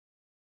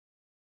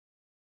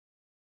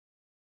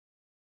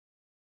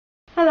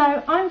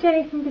Hello, I'm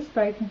Jenny from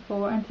Bespoken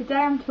For, and today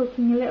I'm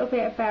talking a little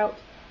bit about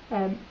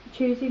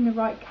choosing the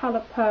right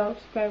colour pearl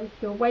to go with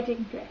your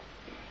wedding dress.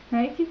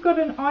 Now, if you've got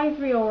an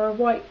ivory or a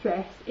white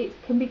dress, it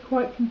can be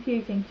quite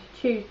confusing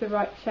to choose the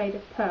right shade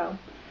of pearl.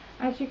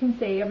 As you can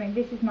see,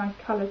 this is my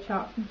colour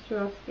chart from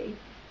Swarovski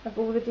of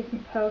all the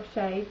different pearl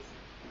shades,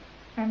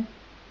 and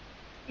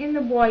in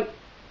the white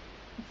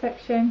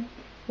section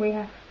we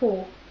have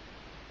 4.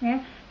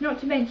 Yeah?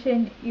 Not to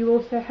mention you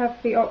also have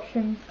the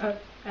options of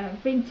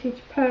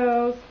vintage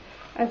pearls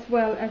as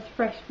well as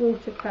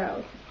freshwater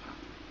pearls.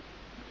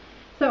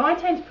 So I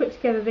tend to put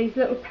together these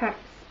little packs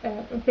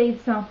of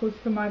bead samples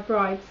for my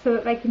brides so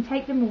that they can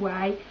take them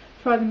away,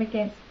 try them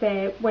against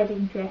their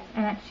wedding dress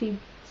and actually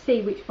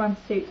see which one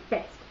suits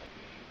best.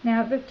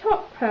 Now, the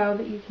top pearl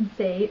that you can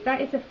see,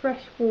 that is a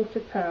freshwater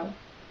pearl,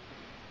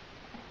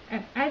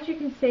 and as you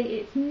can see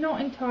it's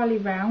not entirely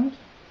round,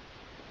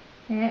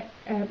 and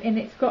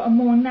it's got a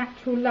more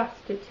natural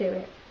luster to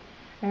it.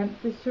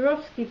 The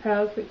Swarovski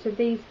pearls, which are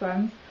these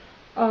ones,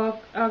 are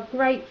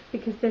great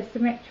because they're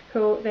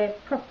symmetrical, they're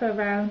proper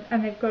round,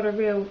 and they've got a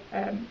real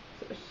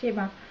sort of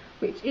shimmer,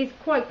 which is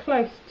quite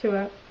close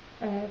to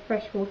a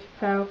freshwater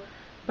pearl,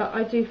 but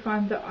I do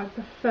find that I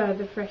prefer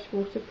the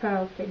freshwater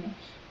pearl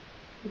finish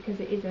because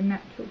it is a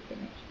natural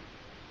finish.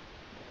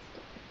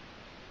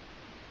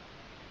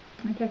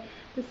 Okay,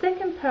 the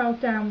second pearl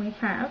down we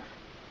have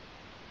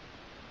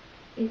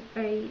is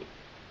a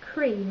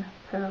cream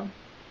pearl.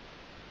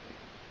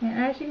 And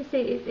as you can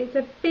see, it's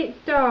a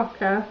bit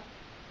darker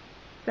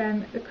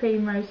than the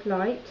cream rose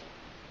light,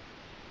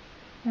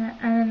 and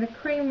then the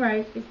cream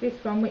rose is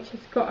this one, which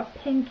has got a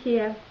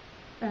pinkier,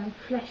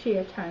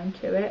 fleshier tone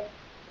to it,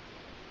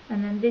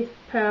 and then this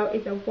pearl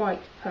is a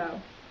white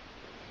pearl.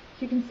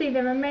 So you can see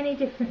there are many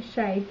different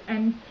shades,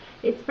 and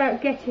it's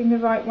about getting the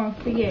right one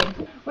for you.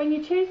 When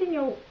you're choosing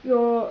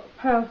your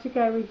pearl to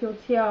go with your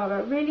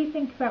tiara, really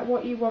think about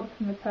what you want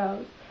from the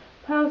pearls.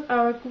 Pearls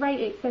are a great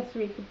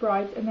accessory for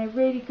brides, and they're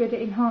really good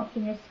at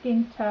enhancing your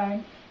skin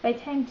tone. They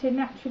tend to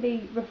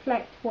naturally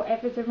reflect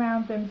whatever's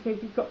around them, so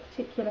if you've got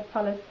particular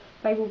colours,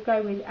 they will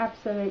go with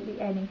absolutely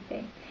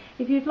anything.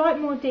 If you'd like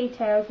more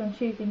details on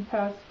choosing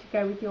pearls to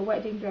go with your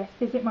wedding dress,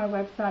 visit my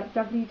website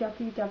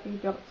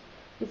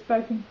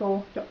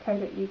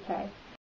www.bespokenfor.co.uk.